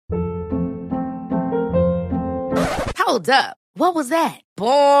Hold up. What was that?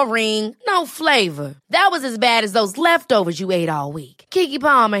 Boring. No flavor. That was as bad as those leftovers you ate all week. Keke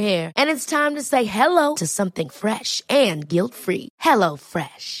Palmer here. And it's time to say hello to something fresh and guilt-free. Hello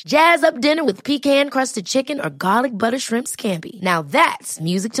Fresh. Jazz up dinner with pecan-crusted chicken or garlic butter shrimp scampi. Now that's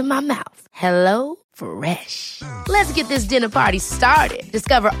music to my mouth. Hello Fresh. Let's get this dinner party started.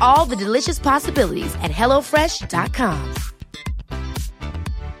 Discover all the delicious possibilities at hellofresh.com.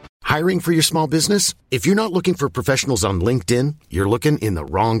 Hiring for your small business? If you're not looking for professionals on LinkedIn, you're looking in the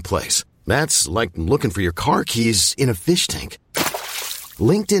wrong place. That's like looking for your car keys in a fish tank.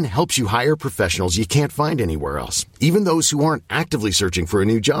 LinkedIn helps you hire professionals you can't find anywhere else, even those who aren't actively searching for a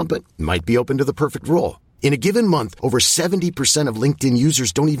new job but might be open to the perfect role. In a given month, over 70% of LinkedIn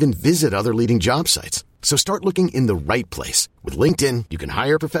users don't even visit other leading job sites. So start looking in the right place. With LinkedIn, you can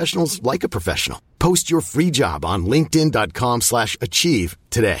hire professionals like a professional. Post your free job on linkedin.com/achieve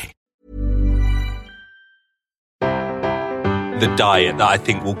today. The diet that I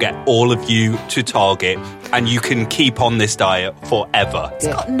think will get all of you to Target, and you can keep on this diet forever. He's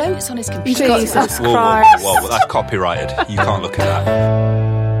got notes on his computer. Jesus Whoa, Christ. whoa, that's copyrighted. You can't look at that.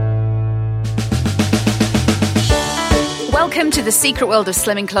 Welcome to the secret world of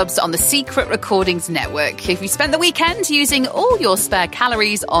slimming clubs on the Secret Recordings Network. If you spent the weekend using all your spare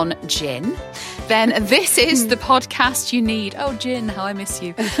calories on gin, then this is the podcast you need. Oh, gin, how I miss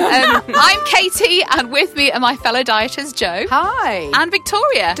you. I'm Katie, and with me are my fellow dieters, Joe. Hi. And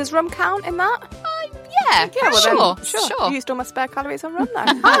Victoria. Does rum count in that? Yeah, well sure. I used all my spare calories on rum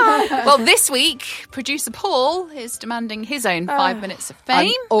then. Well, this week, producer Paul is demanding his own 5 minutes of fame.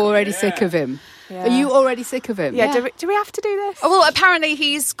 I'm already sick of him. Yeah. Are you already sick of him? Yeah, do we have to do this? Oh, well, apparently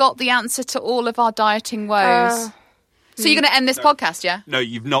he's got the answer to all of our dieting woes. So you're going to end this podcast, yeah? No,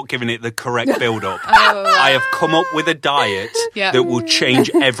 you've not given it the correct build-up. I have come up with a diet that will change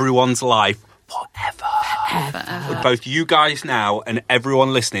everyone's life forever. Both you guys now and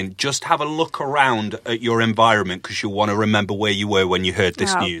everyone listening, just have a look around at your environment because you'll want to remember where you were when you heard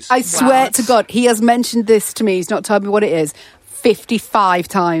this news. I swear to God, he has mentioned this to me. He's not told me what it is 55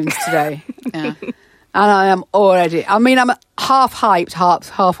 times today. Yeah. And I am already... I mean, I'm half hyped,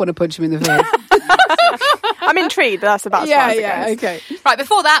 half want to punch him in the face. I'm intrigued, but that's about as far as it goes. Okay. Right,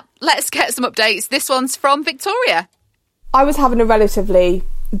 before that, let's get some updates. This one's from Victoria. I was having a relatively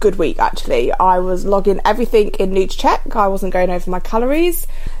good week, actually. I was logging everything in NutriCheck. I wasn't going over my calories.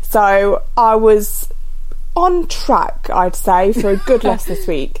 So I was on track, I'd say, for a good loss this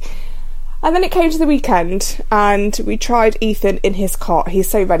week. And then it came to the weekend and we tried Ethan in his cot. He's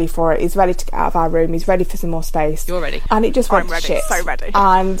so ready for it. He's ready to get out of our room. He's ready for some more space. You're ready. And it just went to ready. shit. So ready.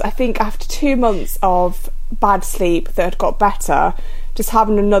 And I think after 2 months of bad sleep that had got better, just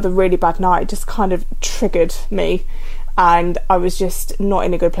having another really bad night just kind of triggered me. And I was just not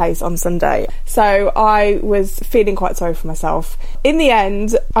in a good place on Sunday. So I was feeling quite sorry for myself. In the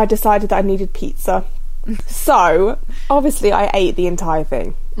end, I decided that I needed pizza. So, obviously, I ate the entire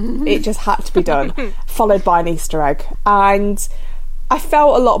thing. It just had to be done, followed by an Easter egg. And I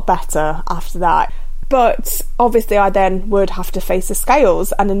felt a lot better after that. But obviously, I then would have to face the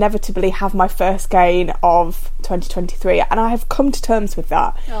scales and inevitably have my first gain of 2023. And I have come to terms with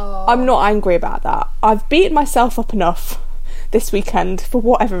that. Aww. I'm not angry about that. I've beaten myself up enough this weekend for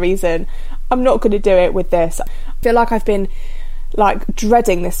whatever reason. I'm not going to do it with this. I feel like I've been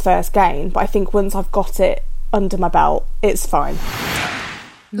dreading this first gain, but I think once I've got it under my belt, it's fine.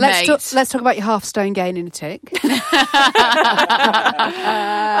 Let's talk about your half-stone gain in a tick. Oh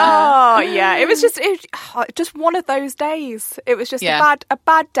yeah, it was just one of those days. It was just a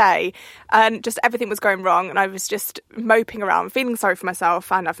bad day, and just everything was going wrong, and I was just moping around, feeling sorry for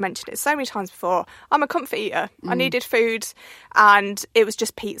myself. And I've mentioned it so many times before. I'm a comfort eater. I needed food, and it was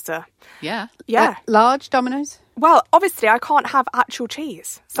just pizza. Yeah. Large Domino's? Well, obviously, I can't have actual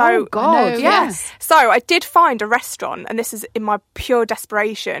cheese. So, oh, God, yes. So I did find a restaurant, and this is in my pure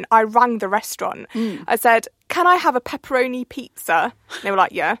desperation. I rang the restaurant. I said, can I have a pepperoni pizza? And they were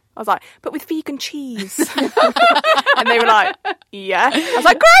like, yeah. I was like, but with vegan cheese. And they were like, yeah. I was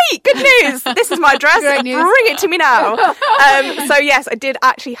like, great, good news. This is my address. Bring it to me now. So, yes, I did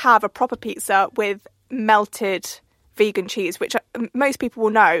actually have a proper pizza with melted vegan cheese, which most people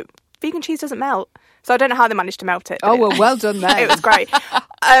will know. Vegan cheese doesn't melt. So I don't know how they managed to melt it. Oh, well done there. It was great.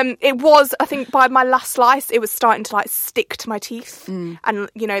 It was, I think, by my last slice, it was starting to stick to my teeth. And,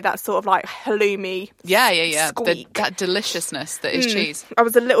 that sort of halloumi squeak. That deliciousness that is cheese. I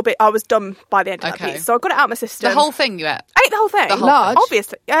was done by the end of that piece. So I got it out of my system. The whole thing you ate? I ate the whole thing. Large?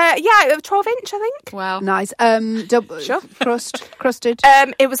 Obviously. Yeah, 12 inch, I think. Wow. Nice. Sure. Crusted?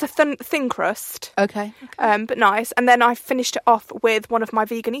 It was a thin crust. Okay. But nice. And then I finished it off with one of my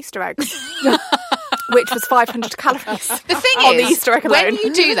vegan Easter eggs. which was 500 calories. The thing on is, the Easter egg alone. when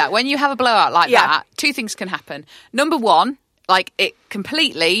you do that, when you have a blowout like that, two things can happen. Number one, like it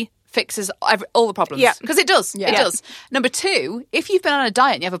completely fixes all the problems. Yeah. Because it does. Yeah. It does. Number two, if you've been on a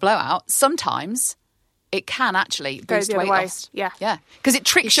diet and you have a blowout, sometimes it can actually boost the other weight way. loss. Yeah. Because it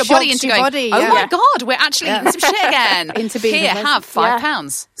tricks your shocks body into your going, body, oh yeah. my God, we're actually eating some shit again. Into being Here, unpleasant. have 5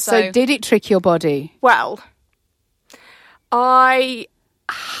 pounds. So did it trick your body? Well, I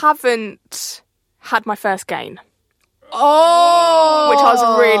haven't had my first gain. Oh! Which I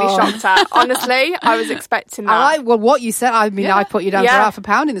was really shocked at. Honestly, I was expecting that. Well, what you said, I mean, I put you down for half a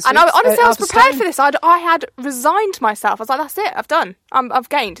pound in the streets. And honestly, I was half a prepared stone. for this. I had resigned myself. I was like, that's it, I've done. I've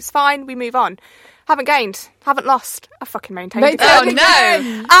gained. It's fine, we move on. Haven't gained, haven't lost. I fucking maintained it. Oh,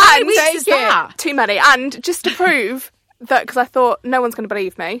 no. How many weeks is that? Too many. And just to prove that, because I thought no one's going to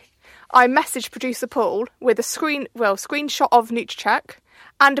believe me, I messaged producer Paul with a screenshot of NutriCheck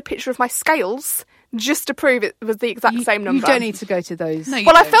and a picture of my scales just to prove it was the exact same number. You don't need to go to those. No, you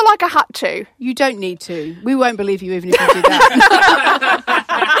Well, I don't. felt like I had to. You don't need to. We won't believe you even if you do that.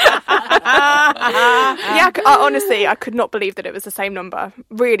 Honestly, I could not believe that it was the same number.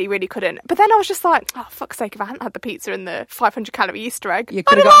 Really, really couldn't. But then I was just like, oh, fuck's sake, if I hadn't had the pizza and the 500 calorie Easter egg, You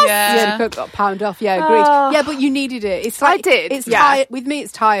could have got a pound off. Yeah, agreed. Yeah, but you needed it. It's like, I did, It's yeah. tired. With me,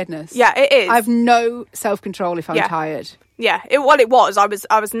 it's tiredness. Yeah, it is. I've no self-control if I'm Yeah. tired. Yeah, it was. I was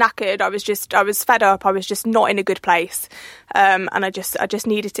knackered. I was fed up. I was just not in a good place, and I just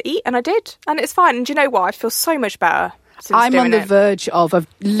needed to eat, and I did, and it's fine. And do you know what? I feel so much better since I'm doing on the it. verge of. I've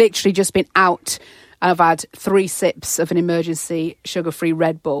literally just been out, and I've had 3 sips of an emergency sugar-free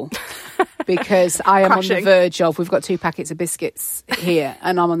Red Bull because I am on the Crashing. verge of. We've got 2 packets of biscuits here,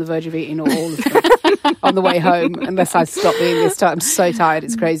 and I'm on the verge of eating all of them on the way home. Unless I stop being this time, I'm so tired.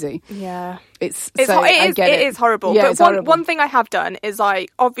 It's crazy. Yeah. It is horrible. Yeah, But it's horrible. one thing I have done is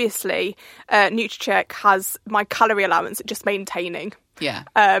obviously NutriCheck has my calorie allowance just maintaining. Yeah.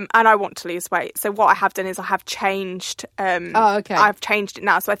 And I want to lose weight. So what I have done is I have changed. Okay. I've changed it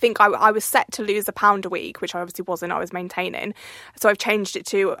now. So I think I was set to lose £1 a week, which I obviously wasn't. I was maintaining. So I've changed it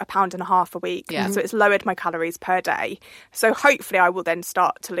to £1.50 a week. Yeah. So it's lowered my calories per day. So hopefully I will then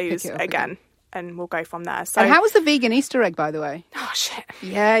start to lose it up again. And we'll go from there. So And how was the vegan Easter egg, by the way? oh shit.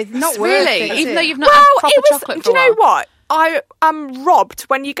 Yeah, it's not worth Really? it, is Even it? though you've not had proper chocolate for do you a know while. what? I am robbed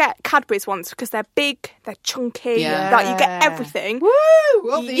when you get Cadbury's ones because they're big, they're chunky, Yeah. like you get everything. Woo!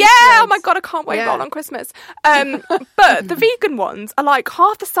 All the Yeah, Easter oh eggs. my god, I can't wait Yeah. roll on Christmas. But the vegan ones are like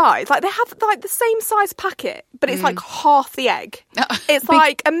half the size. Like they have like the same size packet, but it's like half the egg. It's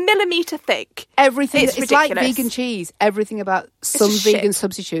like a millimetre thick. Everything. It's It's like ridiculous. vegan cheese. Everything about some just vegan shit.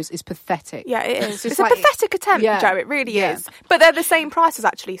 substitutes is pathetic. Yeah, it is. just It's a like- pathetic attempt, Yeah. Joe. It really Yeah. is. But they're the same price as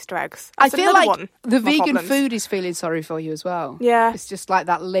actually Easter eggs. I That's feel another like one the of my vegan problems. food is feeling sorry for you as well. Yeah. It's just like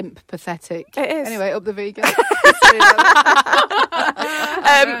that limp, pathetic. It is. Anyway, up the vegan.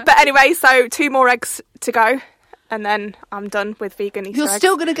 But anyway, so 2 more eggs to go, and then I'm done with vegan Easter You're eggs.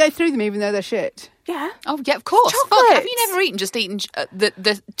 still going to go through them even though they're shit. Yeah. Oh, yeah, of course. Fuck, Chocolates. have you never eaten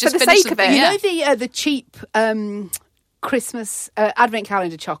the just the finished sake of thing? it. You Yeah. know the cheap Christmas advent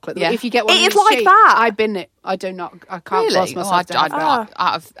calendar chocolate? Yeah. If you get one It of is those like cheap, that. I bin it. I can't Really? force Oh, myself to have that.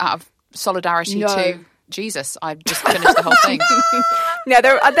 out of solidarity No. to Jesus, I've just finished the whole thing. Yeah,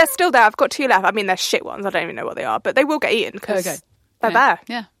 they're still there. I've got 2 left. I mean, they're shit ones. I don't even know what they are, but they will get eaten because Okay. they're Yeah. there.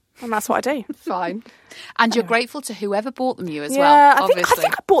 Yeah. And that's what I do. Fine. And you're grateful to whoever bought them you as Yeah, well, I obviously.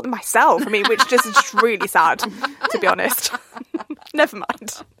 think I bought them myself. I mean, which just is just really sad, to be honest. Never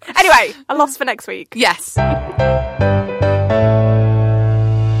mind. Anyway, a loss for next week. Yes.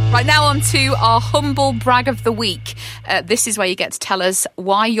 Right, now on to our humble brag of the week. This is where you get to tell us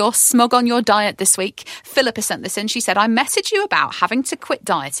why you're smug on your diet this week. Philippa sent this in. She said, I messaged you about having to quit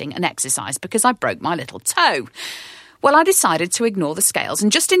dieting and exercise because I broke my little toe. Well, I decided to ignore the scales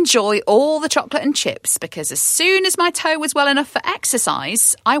and just enjoy all the chocolate and chips because as soon as my toe was well enough for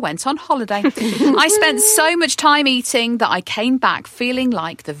exercise, I went on holiday. I spent so much time eating that I came back feeling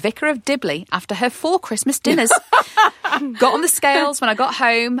like the Vicar of Dibley after her 4 Christmas dinners. Got on the scales when I got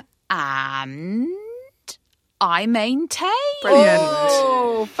home and I maintained. Brilliant.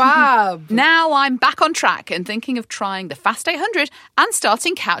 Oh, fab. Now I'm back on track and thinking of trying the Fast 800 and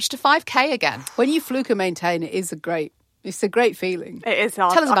starting Couch to 5K again. When you fluke and maintain, it's a great feeling. It is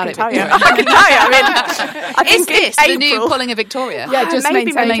hard. Tell us about I it, can tell you. Victoria. I can tell you. I mean, Is this the new pulling of Victoria? Yeah, just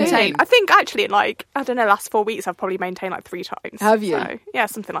maybe maintain. I think actually, in last 4 weeks, I've probably maintained 3 times. Have you? So, yeah,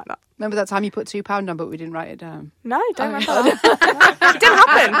 something like that. Remember that time you put £2 on, but we didn't write it down? No, don't remember that. It didn't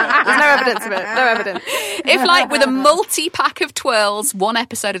happen. There's no evidence of it. No evidence. If, like with a multi-pack of twirls, one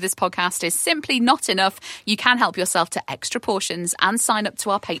episode of this podcast is simply not enough, you can help yourself to extra portions and sign up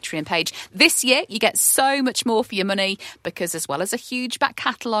to our Patreon page. This year, you get so much more for your money because as well as a huge back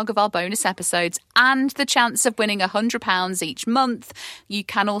catalogue of our bonus episodes and the chance of winning £100 each month, you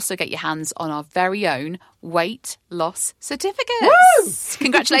can also get your hands on our very own weight loss certificates. Woo!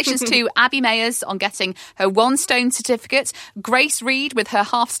 Congratulations to Abby Mayers on getting her 1 stone certificate, Grace Reed with her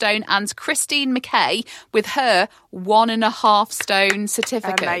 1/2 stone, and Christine McKay with her 1.5 stone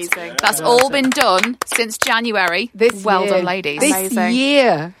certificate. Amazing. That's all been done since January. Well done, ladies. This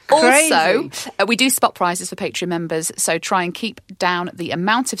year. Crazy. Also, we do spot prizes for Patreon members, so try and keep down the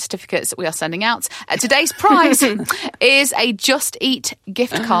amount of certificates that we are sending out. Today's prize is a Just Eat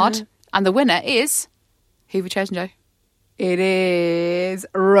gift card, and the winner is... Who have we chosen, Jo? It is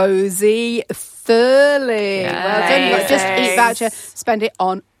Rosie Thurling. Well done. You got Just Eat voucher. Spend it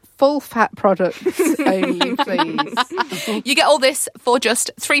on full-fat products only, please. You get all this for just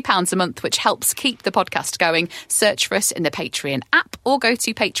 £3 a month, which helps keep the podcast going. Search for us in the Patreon app or go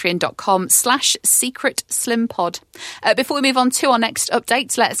to patreon.com/secretslimpod. Before we move on to our next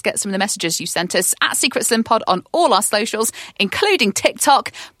update, let's get some of the messages you sent us at Secret Slim Pod on all our socials, including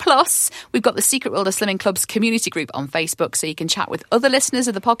TikTok. Plus, we've got the Secret World of Slimming Club's community group on Facebook, so you can chat with other listeners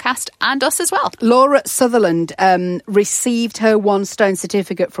of the podcast and us as well. Laura Sutherland received her 1 stone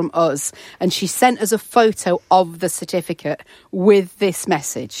certificate from us, and she sent us a photo of the certificate with this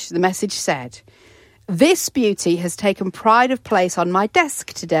message. The message said, "This beauty has taken pride of place on my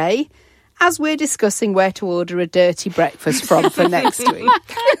desk today as we're discussing where to order a dirty breakfast from for next week."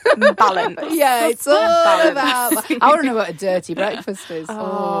 Balance. Yeah, it's all about... I want to know what a dirty breakfast is.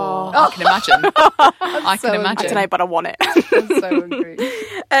 I can imagine. I can imagine. I don't know, but I want it. I'm so hungry.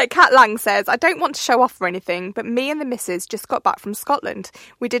 Kat Lang says, I don't want to show off or anything, but me and the missus just got back from Scotland.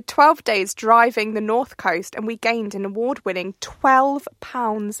 We did 12 days driving the North Coast and we gained an award-winning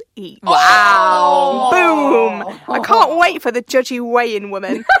 £12 each. Wow. Boom. I can't wait for the judgy weigh-in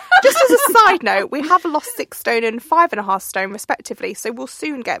woman. Just as a side note, we have lost 6 stone and 5.5 stone respectively, so we'll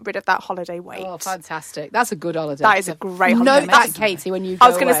soon get rid of that holiday weight. Oh, fantastic. That's a good holiday. That is a great holiday. Note that, Katie, when you go I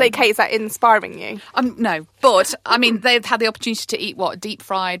was going to away. say, Kate, is that inspiring you? No, but I mean, they've had the opportunity to eat deep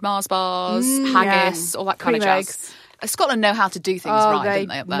fried Mars bars, haggis, all that kind of Cream jazz. eggs. Scotland know how to do things right, they don't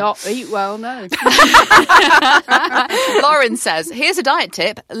they? Up there? not eat well, no. Lauren says, here's a diet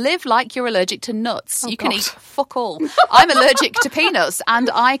tip. Live like you're allergic to nuts. You can eat fuck all. I'm allergic to peanuts and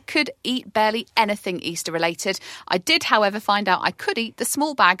I could eat barely anything Easter related. I did, however, find out I could eat the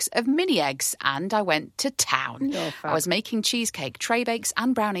small bags of mini eggs and I went to town. I was making cheesecake, tray bakes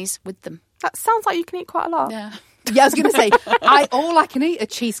and brownies with them. That sounds like you can eat quite a lot. Yeah. Yeah, I was going to say, all I can eat are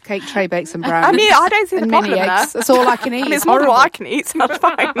cheesecake, tray bakes and brownies. I mean, I don't see the and problem mini there. eggs. That's all I can eat. I mean, it's more than what I can eat, so that's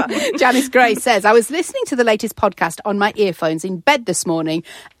fine. Janice Gray says, I was listening to the latest podcast on my earphones in bed this morning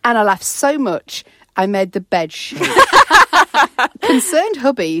and I laughed so much I made the bed shake. Concerned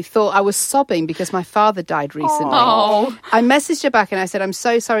hubby thought I was sobbing because my father died recently. Oh. I messaged her back and I said, I'm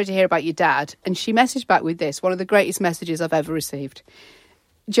so sorry to hear about your dad. And she messaged back with this, one of the greatest messages I've ever received.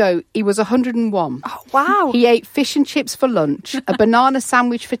 Joe, he was 101. Oh, wow. He ate fish and chips for lunch, a banana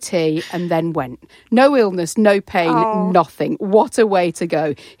sandwich for tea, and then went. No illness, no pain, nothing. What a way to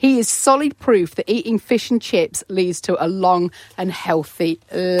go. He is solid proof that eating fish and chips leads to a long and healthy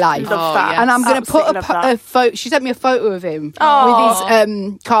life. Love that. And I'm going to put Absolutely a photo. She sent me a photo of him with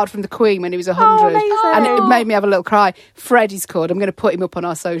his card from the Queen when he was 100. amazing. And it made me have a little cry. Fred is called. I'm going to put him up on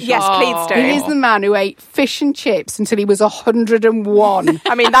our socials. Yes, please do. He is the man who ate fish and chips until he was 101.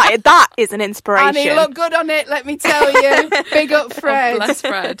 I mean, that is an inspiration. And he looked good on it, let me tell you. Big up, Fred. Oh, bless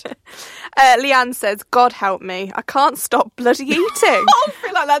Fred. Leanne says, God help me, I can't stop bloody eating. I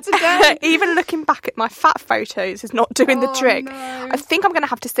feel like that today. Even looking back at my fat photos is not doing the trick. No. I think I'm going to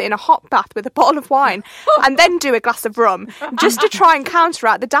have to sit in a hot bath with a bottle of wine and then do a glass of rum just to try and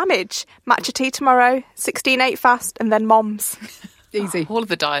counteract the damage. Matcha tea tomorrow, 16-8 fast, and then moms. Easy. All of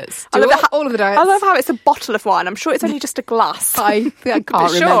the diets. All of the diets. I love how it's a bottle of wine. I'm sure it's only just a glass. I can't Sure.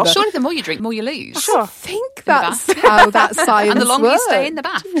 remember. Surely the more you drink, the more you lose. Sure. I think that's how that science And the longer works. you stay in the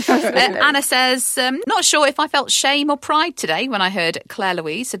bath. Anna says, not sure if I felt shame or pride today when I heard Claire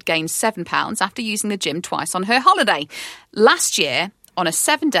Louise had gained 7 pounds after using the gym twice on her holiday. Last year, on a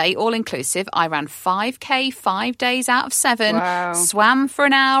 7-day all-inclusive, I ran 5K 5 days out of 7, Wow. swam for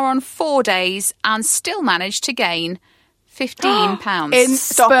an hour on 4 days, and still managed to gain £15.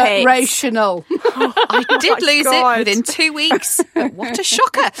 Inspirational. I did lose it within 2 weeks. What a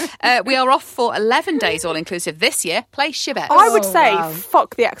shocker. We are off for 11 days all-inclusive this year. Play Shibet. I would say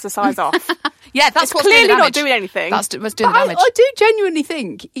fuck the exercise off. Yeah, that's what's clearly doing the not doing anything. That's what's doing the damage. I do genuinely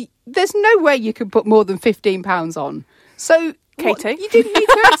think there's no way you could put more than £15 on. So, Katie, you didn't need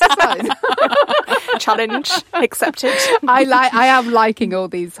to exercise. Challenge accepted. I am liking all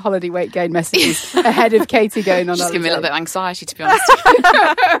these holiday weight gain messages ahead of Katie going on. Just give me a little bit of anxiety, to be honest.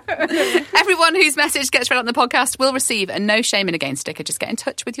 Everyone whose message gets read on the podcast will receive a No Shame in a Gain sticker. Just get in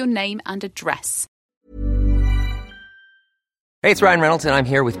touch with your name and address. Hey, it's Ryan Reynolds, and I'm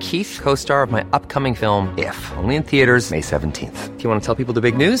here with Keith, co-star of my upcoming film, If, only in theaters May 17th. Do you want to tell people the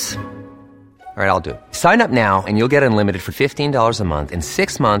big news? All right, I'll do it. Sign up now and you'll get unlimited for $15 a month and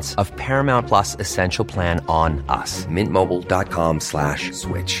 6 months of Paramount Plus Essential Plan on us.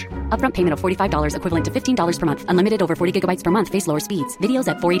 MintMobile.com/switch. Upfront payment of $45 equivalent to $15 per month. Unlimited over 40 gigabytes per month. Face lower speeds. Videos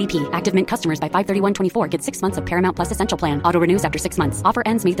at 480p. Active Mint customers by 531.24 get 6 months of Paramount Plus Essential Plan. Auto renews after 6 months. Offer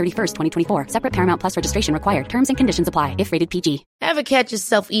ends May 31st, 2024. Separate Paramount Plus registration required. Terms and conditions apply if rated PG. Ever catch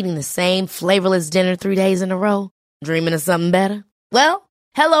yourself eating the same flavorless dinner 3 days in a row? Dreaming of something better? Well,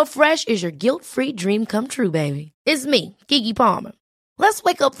 HelloFresh is your guilt-free dream come true, baby. It's me, Keke Palmer. Let's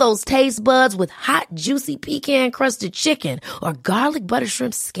wake up those taste buds with hot, juicy pecan-crusted chicken or garlic butter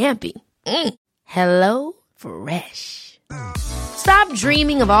shrimp scampi. HelloFresh. Stop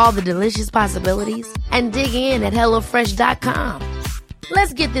dreaming of all the delicious possibilities and dig in at HelloFresh.com.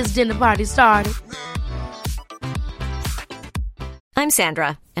 Let's get this dinner party started. I'm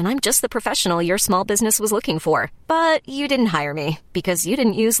Sandra, and I'm just the professional your small business was looking for. But you didn't hire me because you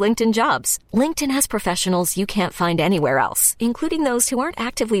didn't use LinkedIn Jobs. LinkedIn has professionals you can't find anywhere else, including those who aren't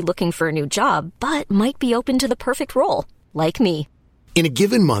actively looking for a new job, but might be open to the perfect role, like me. In a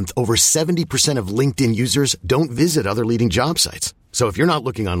given month, over 70% of LinkedIn users don't visit other leading job sites. So if you're not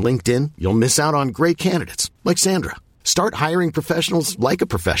looking on LinkedIn, you'll miss out on great candidates like Sandra. Start hiring professionals like a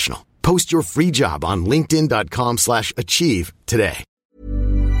professional. Post your free job on linkedin.com/achieve today.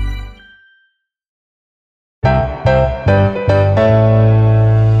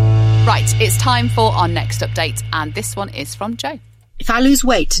 Right, it's time for our next update, and this one is from Jo. If I lose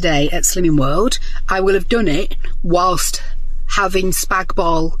weight today at Slimming World, I will have done it whilst having Spag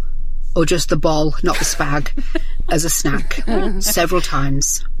bol, or just the bol, not the spag, as a snack several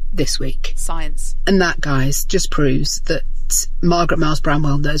times this week. Science. And that, guys, just proves that Margaret Miles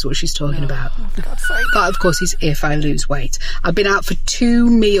Bramwell knows what she's talking about. For God's sake. That, of course, is if I lose weight. I've been out for 2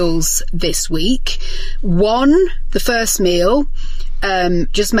 meals this week. One, the first meal,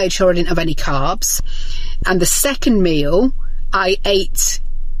 just made sure I didn't have any carbs. And the second meal, I ate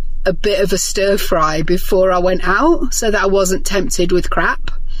a bit of a stir fry before I went out so that I wasn't tempted with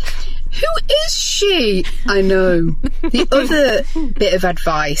crap. Who is she? I know. The other bit of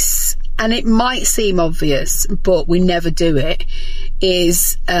advice, and it might seem obvious, but we never do it,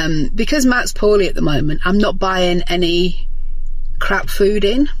 is because Matt's poorly at the moment, I'm not buying any crap food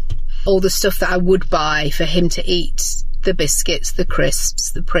in. All the stuff that I would buy for him to eat, the biscuits, the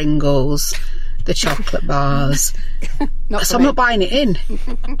crisps, the Pringles, the chocolate bars. So I'm not buying it in.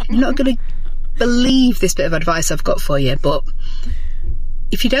 You're not going to believe this bit of advice I've got for you, but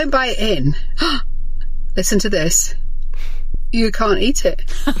if you don't buy it in, listen to this, you can't eat it.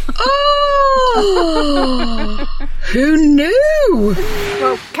 Oh, who knew?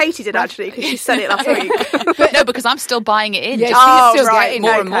 Well, Katie did actually, because she said it last week. But no, because I'm still buying it in. Yeah, Just she's still right, getting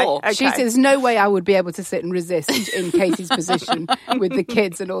more okay, and more. okay. She says, there's no way I would be able to sit and resist in Katie's position with the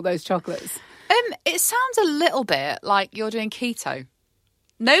kids and all those chocolates. It sounds a little bit like you're doing keto.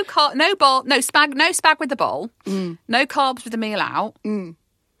 No spag with the bowl. No carbs with the meal out.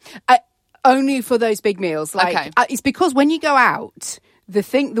 Only for those big meals. Like, it's because when you go out,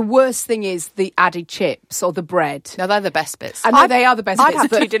 the worst thing is the added chips or the bread. No, they're the best bits. I know they are the best I'd bits. have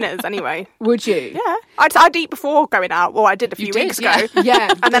but 2 dinners anyway. Would you? Yeah. I'd eat before going out. Well, I did a few weeks ago.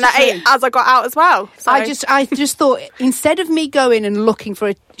 Yeah. And then I ate as I got out as well. So. I just thought, instead of me going and looking for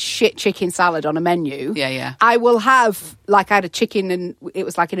a shit chicken salad on a menu, I will have, like, I had a chicken and it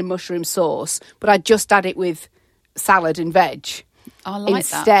was like in a mushroom sauce, but I just had it with salad and veg. I like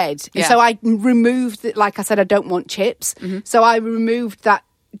instead. That. Yeah. So I removed, like I said, I don't want chips. So I removed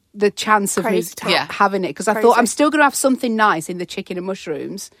the chance of me having it, because I thought I'm still going to have something nice in the chicken and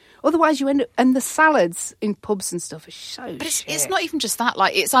mushrooms. Otherwise, you end up, and the salads in pubs and stuff are so. But it's not even just that.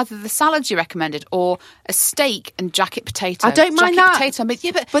 Like, it's either the salads you recommended or a steak and jacket potato. I don't mind that. Potato.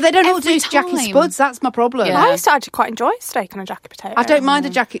 But they don't all do jacket spuds. That's my problem. Yeah. I used to actually quite enjoy steak and a jacket potato. I don't mind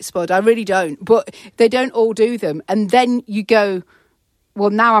a jacket spud. I really don't. But they don't all do them, and then you go, well,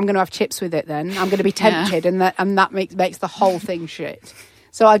 now I'm going to have chips with it then. I'm going to be tempted, and that makes the whole thing shit.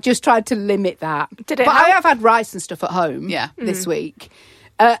 So I just tried to limit that. Did it But help? I have had rice and stuff at home this week.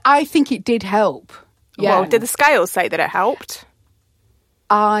 I think it did help. Yeah. Well, did the scales say that it helped?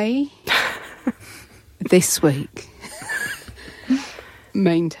 This week,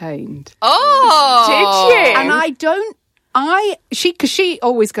 maintained. Oh! Did you? And because she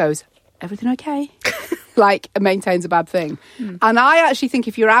always goes, everything okay? Like, maintains a bad thing. And I actually think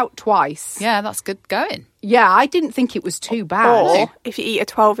if you're out twice... Yeah, that's good going. Yeah, I didn't think it was too bad. Or if you eat a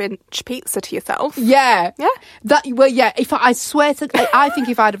 12-inch pizza to yourself. Yeah. Yeah? If I swear to... I think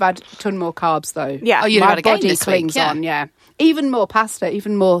if I'd have had a ton more carbs, though. Yeah. Oh, you'd have my had a gain body this clings week, on, yeah. Even more pasta,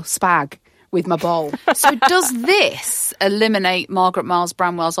 even more spag with my bowl. So does this eliminate Margaret Miles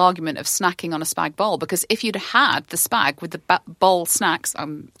Bramwell's argument of snacking on a spag bowl? Because if you'd had the spag with the bowl snacks,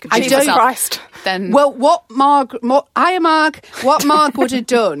 Jesus Christ. then... Well, what Marg would have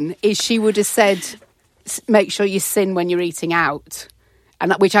done is she would have said, make sure you sin when you're eating out.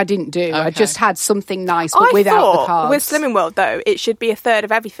 And which I didn't do. I just had something nice, but without the carbs. With Slimming World, though, it should be a third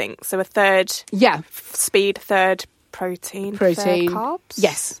of everything. So a third speed, third protein, third carbs.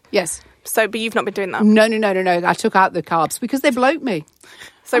 Yes. So, but you've not been doing that? No. I took out the carbs because they bloat me.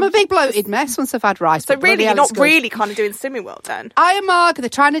 So I'm a big bloated mess once I've had rice. So really, you're not really kind of doing Slimming World then? I am Marg. They're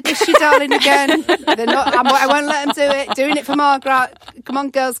trying to dish you, darling, again. They're not. I won't let them do it. Doing it for Margaret. Come on,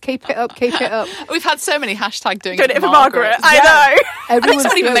 girls, keep it up. We've had so many hashtag doing it for Margaret. I know. I think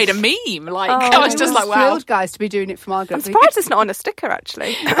someone even made a meme. I was just like, wow. Thrilled, guys, to be doing it for Margaret. I'm surprised it's not on a sticker,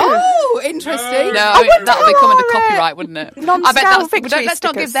 actually. Oh, interesting. No, that'll be coming to copyright, wouldn't it? I bet that's victory let's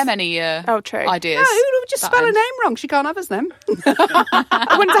not give them any true. ideas. No, who would just spell a name wrong? She can't have us then.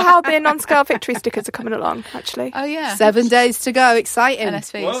 I wonder how the non-scale victory stickers are coming along, actually. Oh, yeah. 7 days to go. Exciting.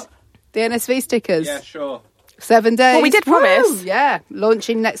 NSVs. What? The NSV stickers. Yeah, sure. 7 days. Well, we did promise. Woo, yeah,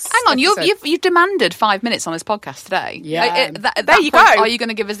 launching next. Hang on, episode. you've demanded 5 minutes on this podcast today. Yeah. There you go. Are you going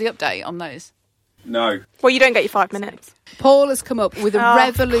to give us the update on those? No. Well, you don't get your 5 minutes. Paul has come up with a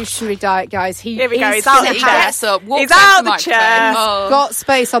revolutionary diet, guys. Here we go. He's out the chair. He's out the chair. Got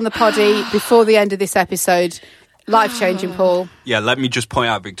space on the poddy before the end of this episode. Life changing, Paul. Yeah, let me just point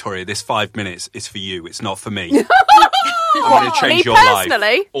out, Victoria, this 5 minutes is for you. It's not for me. I'm going to change your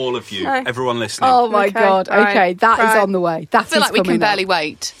life. All of you. Everyone listening. Oh, my God. Right. Okay, that is on the way. I feel like we can barely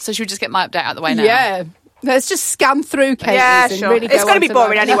wait. So should we just get my update out of the way now? Yeah. Let's just scan through Katie's and sure. really go It's going to be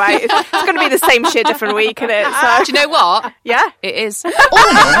boring mine. anyway. It's going to be the same shit different week, isn't it? So. Do you know what? Yeah. It is. All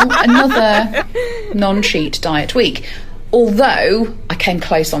in all, another non-cheat diet week. Although I came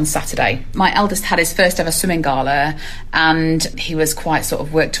close on Saturday. My eldest had his first ever swimming gala and he was quite sort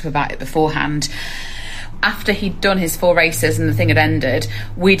of worked up about it beforehand. After he'd done his 4 races and the thing had ended,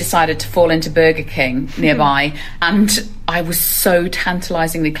 we decided to fall into Burger King nearby and I was so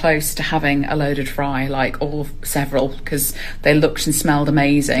tantalisingly close to having a loaded fry, several, because they looked and smelled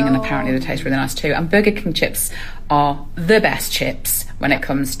amazing and apparently they taste really nice too. And Burger King chips are the best chips when it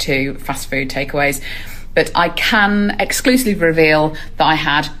comes to fast food takeaways. But I can exclusively reveal that I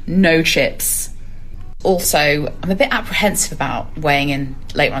had no chips. Also, I'm a bit apprehensive about weighing in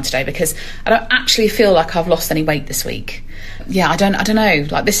later on today because I don't actually feel like I've lost any weight this week. Yeah, I don't know.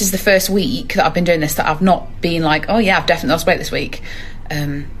 Like, this is the first week that I've been doing this that I've not been like, oh yeah, I've definitely lost weight this week.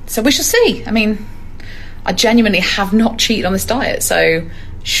 So we shall see. I mean, I genuinely have not cheated on this diet, so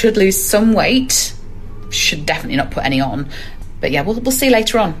should lose some weight. Should definitely not put any on. But yeah, we'll see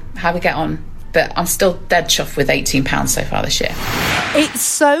later on how we get on. But I'm still dead chuffed with £18 so far this year. It's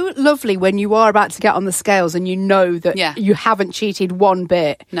so lovely when you are about to get on the scales and you know that you haven't cheated one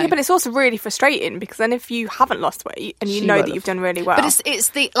bit. No. Yeah, but it's also really frustrating because then if you haven't lost weight and you know that you've done really well. But it's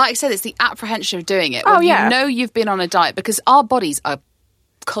the, like I said, it's the apprehension of doing it. Oh, when yeah. You know you've been on a diet because our bodies are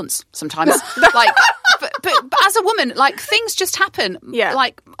cunts sometimes. But as a woman, things just happen. Yeah.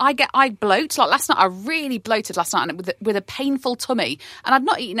 I bloat. Last night, I really bloated last night with a painful tummy, and I'd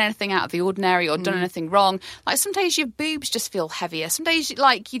not eaten anything out of the ordinary or done anything wrong. Some days your boobs just feel heavier. Some days,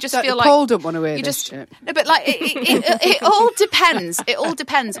 you just feel like Paul don't want to wear this shit. No, but it all depends. It all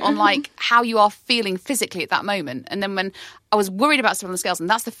depends on how you are feeling physically at that moment. And then when I was worried about stuff on the scales, and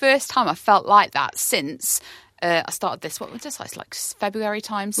that's the first time I felt like that since I started this. What was this? It's February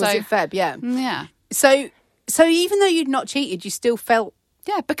time. So was it Feb? Yeah. Yeah. So even though you'd not cheated, you still felt...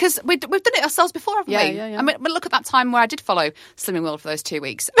 Yeah, because we've done it ourselves before, haven't we? Yeah. I mean, look at that time where I did follow Slimming World for those 2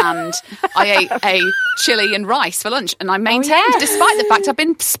 weeks and I ate a chili and rice for lunch and I maintained despite the fact I've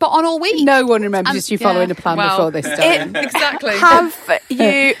been spot on all week. No one remembers you following a plan before this, darling. Exactly.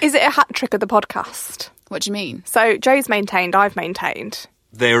 Is it a hat trick of the podcast? What do you mean? So Joe's maintained, I've maintained.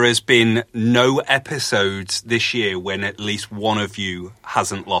 there has been no episodes this year when at least one of you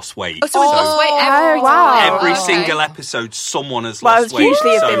hasn't lost weight. Oh, so it's lost weight every wow. Every single episode, someone has Well, lost weight.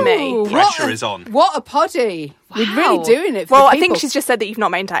 usually it's so been me. Pressure is on. What a poddy. We're really doing it for Well, the I think people. she's just said that you've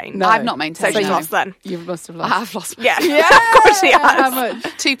not maintained. No. I've not maintained. So she's no. lost then. You must have I lost. have lost weight. Yeah. Yeah. Of course she has. How much?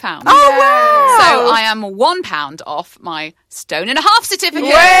 £2. Oh, wow. So I am £1 off my 1.5 stone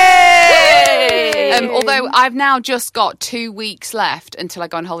certificate. Although I've now just got 2 weeks left until I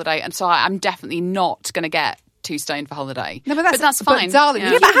go on holiday, and so I'm definitely not going to get 2 stone for holiday. No, but that's fine. But darling,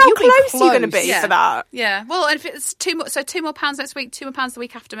 yeah. Yeah, but how you'll be close are you going to be Yeah. for that? Yeah, well, and if it's £2 more next week, £2 more the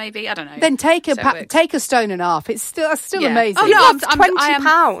week after, maybe, I don't know. Then take a So it works. take a 1.5 stone. It's still Yeah. amazing. Oh no, You've I'm lost £20.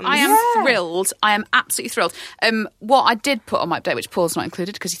 £20. I am Yeah. thrilled. I am absolutely thrilled. What I did put on my update, which Paul's not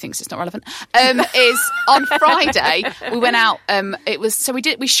included because he thinks it's not relevant, is on Friday we went out.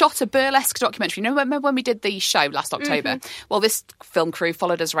 We shot a burlesque documentary. Remember when we did the show last October? Well, this film crew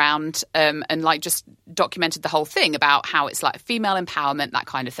followed us around and like just documented the whole thing about how it's like female empowerment, that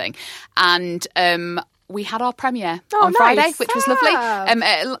kind of thing, and. We had our premiere on Friday, nice. which was lovely.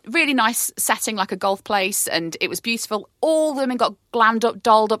 A really nice setting, like a golf place, and it was beautiful. All the women got glammed up,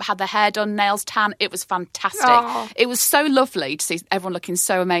 dolled up, had their hair done, nails tan. It was fantastic. Oh. It was so lovely to see everyone looking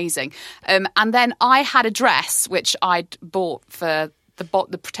so amazing. And then I had a dress which I'd bought for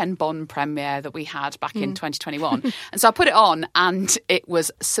the pretend Bond premiere that we had back in 2021. And so I put it on, and it was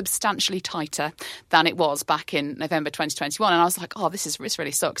substantially tighter than it was back in November 2021. And I was like, oh, this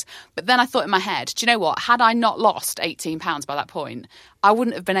really sucks. But then I thought in my head, do you know what? Had I not lost £18 by that point, I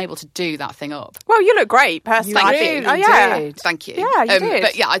wouldn't have been able to do that thing up. Well, you look great, personally. Thank I think. you. Oh, yeah. did. Thank you. Yeah, you did.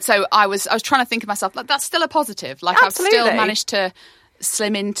 But yeah, so I was trying to think of myself, like, that's still a positive. Like, Absolutely. I've still managed to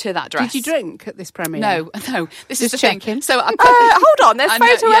slim into that dress. Did you drink at this premiere? No. This Just is the checking. thing. So Hold on, there's I know,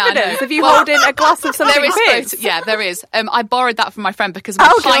 photo yeah, I evidence know. of you Well, holding a glass of something there is fizz. yeah, there is. I borrowed that from my friend because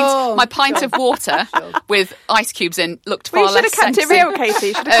my pint of water with ice cubes in looked far Well, you should less have kept sexy. it real, Katie.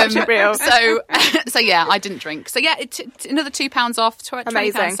 You should have kept it real. So yeah, I didn't drink. So yeah, another £2 off, £20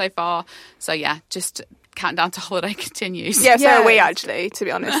 Amazing. so far. So yeah, just countdown to holiday continues. Yeah, so Yeah. are we, actually, to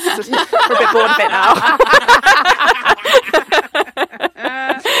be honest. We're a bit bored of it now.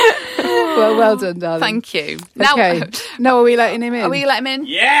 Well done, darling. Thank you. Okay. Now, are we letting him in? Are we letting him in?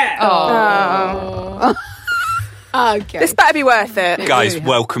 Yeah! Okay. This better be worth it. Guys,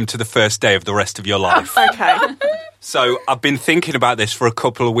 welcome to the first day of the rest of your life. Okay. So I've been thinking about this for a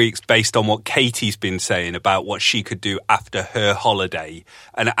couple of weeks based on what Katie's been saying about what she could do after her holiday.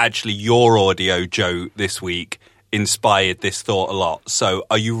 And actually your audio, Joe, this week inspired this thought a lot. So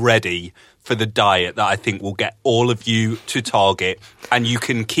are you ready for the diet that I think will get all of you to Target, and you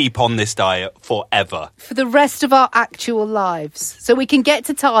can keep on this diet forever? For the rest of our actual lives. So we can get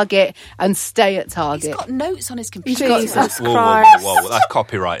to Target and stay at Target. He's got notes on his computer. Jesus Whoa, Christ. whoa, that's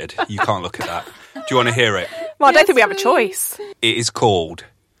copyrighted. You can't look at that. Do you want to hear it? Well, I don't think we have a choice. It is called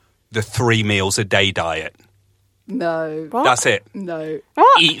the 3 meals a day diet. No. What? That's it. No.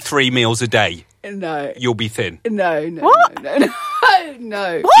 What? Eat 3 meals a day. No. You'll be thin. No. What?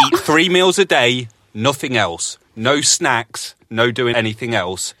 No. Eat 3 meals a day, nothing else. No snacks, no doing anything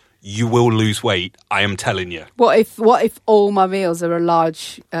else. You will lose weight, I am telling you. What if all my meals are a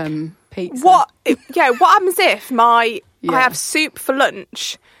large pizza? What happens if I Yeah. have soup for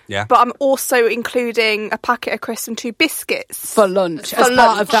lunch, Yeah. but I'm also including a packet of crisps and 2 biscuits? For lunch, For as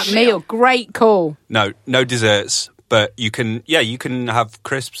part of lunch. that meal. Great call. No desserts, but you can have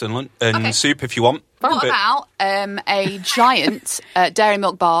crisps and soup if you want. What But about a giant dairy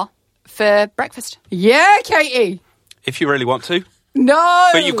milk bar for breakfast? Yeah, Katie. if you really want to. No.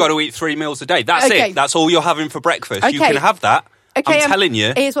 But you've got to eat 3 meals a day. That's Okay. it. That's all you're having for breakfast. You Okay. can have that. Okay, I'm telling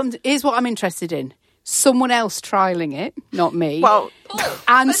you. Here's what I'm interested in. Someone else trialing it, not me. Well,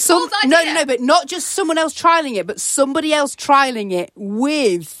 and that's some Paul's no, idea. but not just someone else trialing it, but somebody else trialing it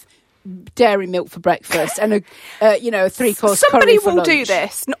with dairy milk for breakfast and a 3-course somebody curry for will lunch. do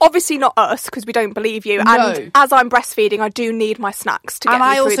this. Obviously not us, because we don't believe you. No. And as I'm breastfeeding, I do need my snacks to get And me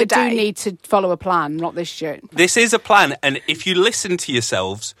I through also the day. do need to follow a plan, not this shit. This is a plan, and if you listen to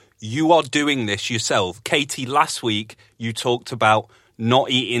yourselves, you are doing this yourself. Katie, last week you talked about not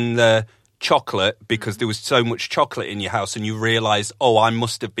eating the chocolate because there was so much chocolate in your house, and you realised, I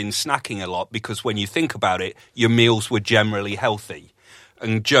must have been snacking a lot, because when you think about it, your meals were generally healthy.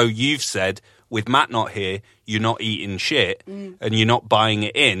 And Joe, you've said, with Matt not here, you're not eating shit and you're not buying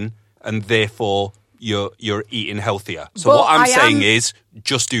it in, and therefore you're eating healthier. So But what I'm I saying am- is,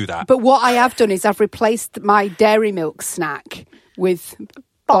 just do that. But what I have done is I've replaced my dairy milk snack with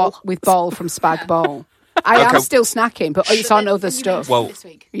Bol. from Spag Bowl. I Okay. am still snacking, but it's on other stuff. Well, This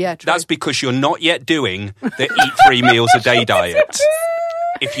week. yeah, true. that's because you're not yet doing the eat 3 meals a day diet.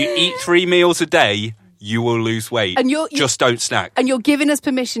 If you eat 3 meals a day, you will lose weight. And just don't snack. And you're giving us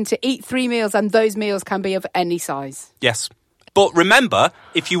permission to eat 3 meals, and those meals can be of any size. Yes. But remember,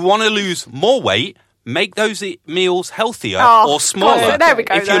 if you want to lose more weight, make those meals healthier or smaller. There we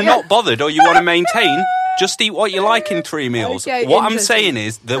go. If you're not bothered or you want to maintain, just eat what you like in 3 meals. Okay, what I'm saying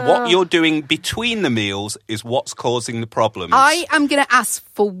is that what you're doing between the meals is what's causing the problems. I am going to ask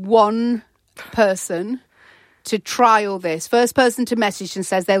for one person to trial this. First person to message and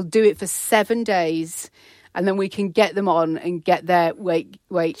says they'll do it for 7 days, and then we can get them on and get their weight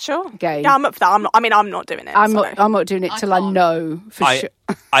gain. Yeah, I'm up for that. I'm not doing it. I'm not doing it till I know for sure.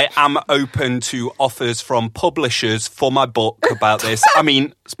 I am open to offers from publishers for my book about this. I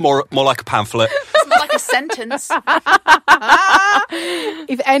mean, it's more like a pamphlet. It's more like a sentence.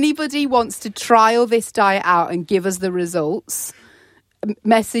 If anybody wants to trial this diet out and give us the results,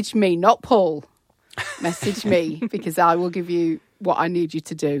 message me, not Paul. Message me, because I will give you what I need you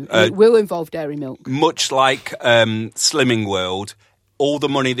to do. It will involve dairy milk. Much like Slimming World, all the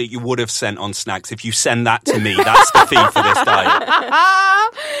money that you would have sent on snacks, if you send that to me, that's the fee for this diet.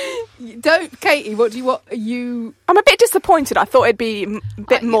 Katie, what do you want? I'm a bit disappointed. I thought it'd be a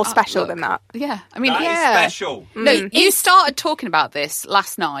bit more special than that. Yeah, I mean, That is special. No, you started talking about this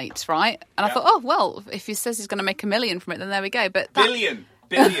last night, right? And I thought, oh well, if he says he's going to make $1 million from it, then there we go. But Billion.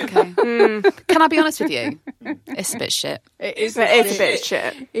 Okay. Can I be honest with you? It's a bit shit. It is a bit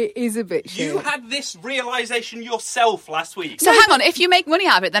shit. It is a bit shit. You had this realisation yourself last week. So hang on, if you make money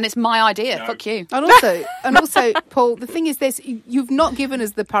out of it, then it's my idea. No. Fuck you. And also, Paul, the thing is this, you've not given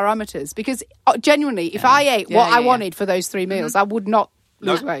us the parameters, because genuinely, if I ate what I wanted for those 3 meals, I would not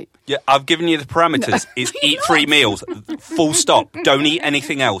lose weight. Yeah, I've given you the parameters. It's eat 3 meals. Full stop. Don't eat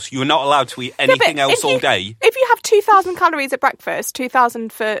anything else. You're not allowed to eat anything else all day. If you have 2,000 calories at breakfast,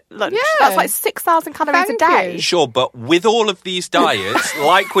 2,000 for lunch, that's like 6,000 calories a day. Sure, but with all of these diets,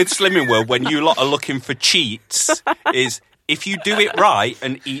 like with Slimming World, when you lot are looking for cheats, is if you do it right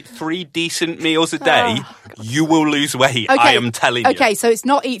and eat 3 decent meals a day, you will lose weight. Okay. I am telling you. Okay, so it's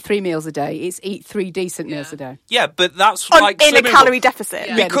not eat 3 meals a day, it's eat 3 decent meals a day. Yeah, but that's like in a calorie deficit.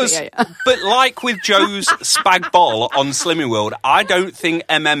 Yeah. Because, but like with Joe's Spag Bol on Slimming World, I don't think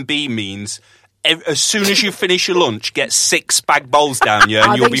MMB means as soon as you finish your lunch, get 6 Spag Bols down you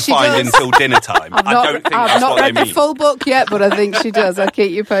and you'll be fine until dinner time. I don't think that's what they mean. I've not read the full book yet, but I think she does. I'll keep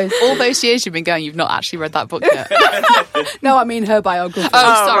you posted. All those years you've been going, you've not actually read that book yet. No, I mean her biography.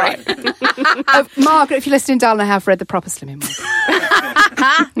 Oh, sorry. Right. Margaret, if you're listening, darling, I have read the proper Slimming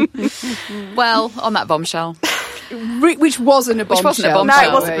World. Well, on that bombshell. Which wasn't a bombshell. No,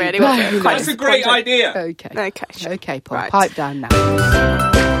 it wasn't really. That's a great idea. Okay, Paul, right. Pipe down now.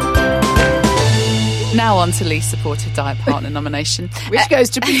 Now on to least supported diet partner nomination. Which goes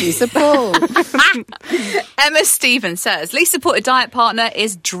to producer Paul. Emma Stevens says, least supported diet partner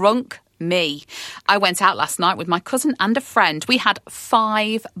is drunk me. I went out last night with my cousin and a friend. We had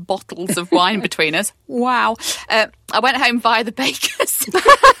 5 bottles of wine between us. Wow. I went home via the baker's.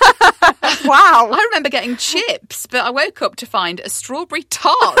 Wow. I remember getting chips, but I woke up to find a strawberry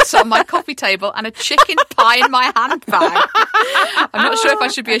tart on my coffee table and a chicken pie in my handbag. I'm not sure if I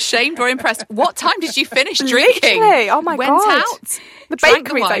should be ashamed or impressed. What time did you finish drinking? Literally? Oh my God. Went out. The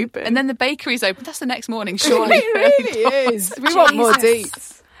bakery's open. And then the bakery's open. That's the next morning, surely. It really is. We want more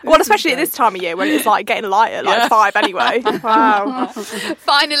deets. Well, especially at this time of year when it's like getting lighter, like 5 anyway. Wow.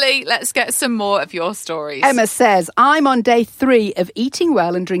 Finally, let's get some more of your stories. Emma says, I'm on day 3 of eating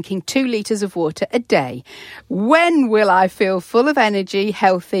well and drinking 2 litres of water a day. When will I feel full of energy,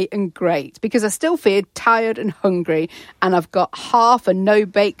 healthy and great? Because I still feel tired and hungry, and I've got half a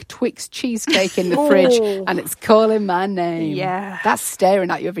no-bake Twix cheesecake in the fridge, and it's calling my name. Yeah. That's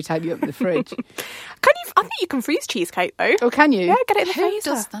staring at you every time you open the fridge. I think you can freeze cheesecake though. Oh, can you? Yeah, get it in the Who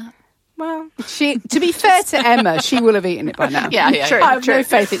freezer. does that? Well, to be fair to Emma, she will have eaten it by now. Yeah. True. I have no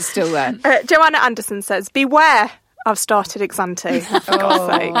faith it's still there. Joanna Anderson says, beware, I've started Exante. For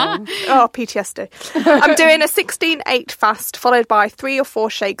God's sake. Oh, PTSD. I'm doing a 16-8 fast, followed by 3 or 4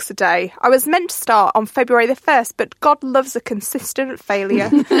 shakes a day. I was meant to start on February the 1st, but God loves a consistent failure.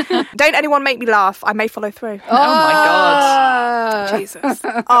 Don't anyone make me laugh. I may follow through. Oh my God. Jesus.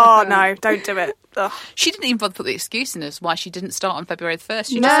 Oh, no, don't do it. Ugh. She didn't even bother to put the excuse in as why she didn't start on February the 1st.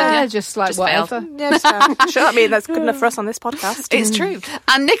 She just said, whatever. Failed. Yeah, sure. I mean, that's good enough for us on this podcast. It's true.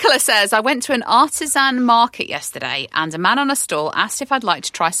 And Nicola says, I went to an artisan market yesterday and a man on a stall asked if I'd like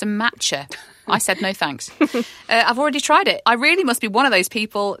to try some matcha. I said no thanks. I've already tried it. I really must be one of those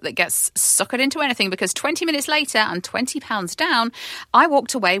people that gets suckered into anything, because 20 minutes later and £20 down, I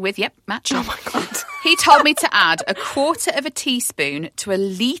walked away with, matcha. Oh my God. He told me to add 1/4 of a teaspoon to a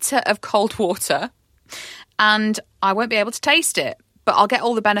litre of cold water and I won't be able to taste it. but I'll get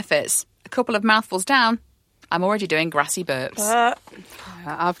all the benefits. A couple of mouthfuls down, I'm already doing grassy burps.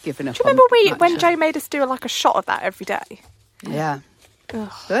 I've given up. Do you remember when Joe made us do a shot of that every day? Yeah.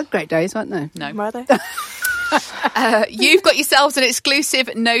 They're great days, weren't they? No. Were they? You've got yourselves an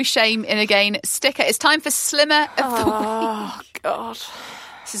exclusive No Shame in Again sticker. It's time for Slimmer of the Week. Oh, God.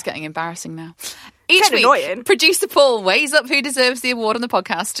 This is getting embarrassing now. Each week, annoying. producer Paul weighs up who deserves the award on the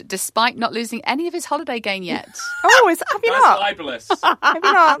podcast, despite not losing any of his holiday gain yet. Oh, have you not? Libelous. Have you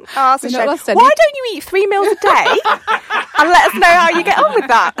not? Oh, that's a We're shame. not Why don't you eat 3 meals a day and let us know how you get on with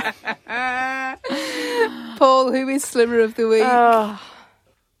that? Paul, who is Slimmer of the Week?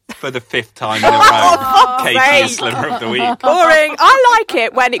 For the 5th time in a row, Katie is Slimmer of the Week. Boring. I like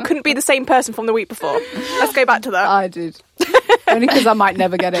it when it couldn't be the same person from the week before. Let's go back to that. I did. Only because I might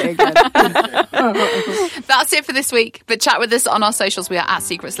never get it again. That's it for this week. But chat with us on our socials. We are at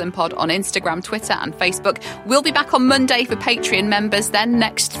Secret Slim Pod on Instagram, Twitter and Facebook. We'll be back on Monday for Patreon members, then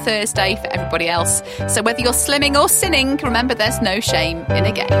next Thursday for everybody else. So whether you're slimming or sinning, remember there's no shame in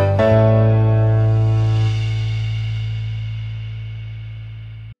a game.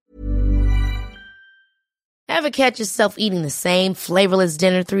 Ever catch yourself eating the same flavorless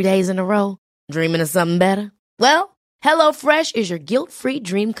dinner 3 days in a row? Dreaming of something better? Well, HelloFresh is your guilt-free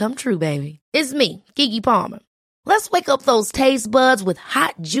dream come true, baby. It's me, Keke Palmer. Let's wake up those taste buds with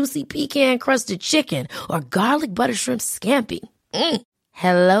hot, juicy pecan-crusted chicken or garlic butter shrimp scampi.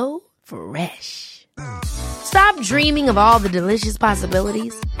 Hello Fresh. Stop dreaming of all the delicious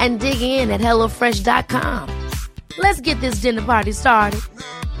possibilities and dig in at HelloFresh.com. Let's get this dinner party started.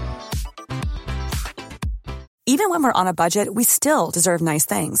 Even when we're on a budget, we still deserve nice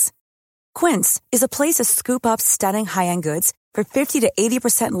things. Quince is a place to scoop up stunning high-end goods for 50 to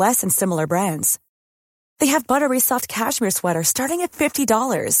 80% less than similar brands. They have buttery soft cashmere sweaters starting at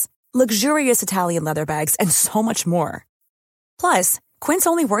 $50, luxurious Italian leather bags, and so much more. Plus, Quince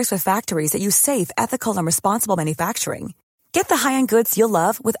only works with factories that use safe, ethical, and responsible manufacturing. Get the high-end goods you'll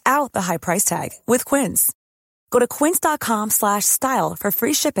love without the high price tag with Quince. Go to quince.com/style for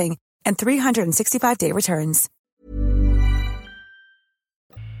free shipping and 365-day returns.